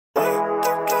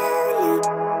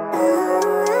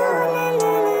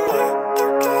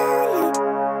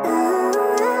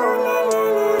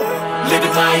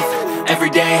Living life,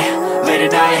 everyday, late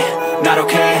at night, not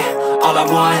okay. All I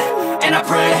want, and I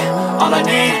pray, all I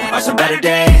need are some better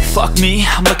days. Fuck me,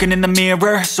 I'm looking in the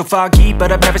mirror, so foggy,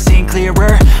 but I've never seen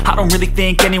clearer. I don't really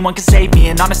think anyone can save me,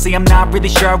 and honestly I'm not really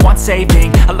sure I want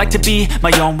saving. I like to be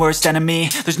my own worst enemy.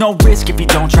 There's no risk if you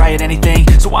don't try at anything,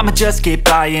 so I'ma just keep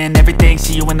buying everything.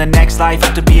 See you in the next life,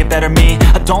 have to be a better me.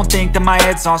 I don't think that my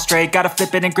head's on straight, gotta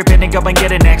flip it and grip it and go and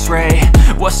get an x-ray.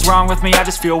 What's wrong with me? I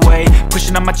just feel weight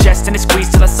pushing on my chest and it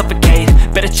squeezes till I suffocate.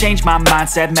 Better change my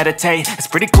mindset, meditate. It's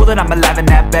pretty cool that I'm alive and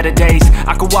have better days.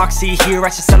 I could walk, see, hear, I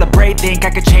should celebrate. Think I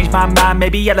could change my mind,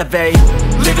 maybe elevate.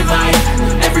 Living life,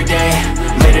 everyday,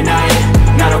 late at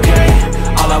night, not okay.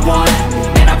 All I want,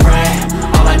 and I pray,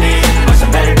 all I need are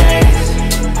some better days.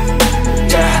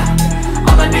 Yeah,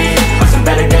 all I need are some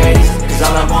better days. Cause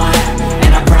all I want,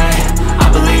 and I pray, I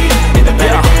believe in the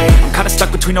better days. I'm kinda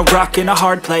stuck between a rock and a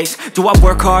hard place. Do I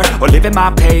work hard or live at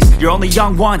my pace? You're only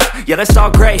young once, yeah that's all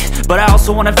great, but I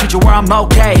also want a future where I'm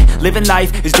okay. Living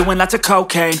life is doing lots of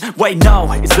cocaine. Wait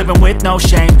no, it's living with no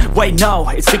shame. Wait no,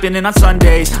 it's sleeping in on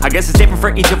Sundays. I guess it's different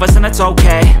for each of us and that's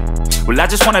okay. Well I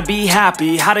just wanna be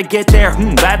happy, how to get there?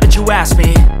 Glad that you asked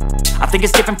me. I think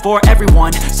it's different for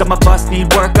everyone. Some of us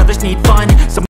need work, others need fun. Some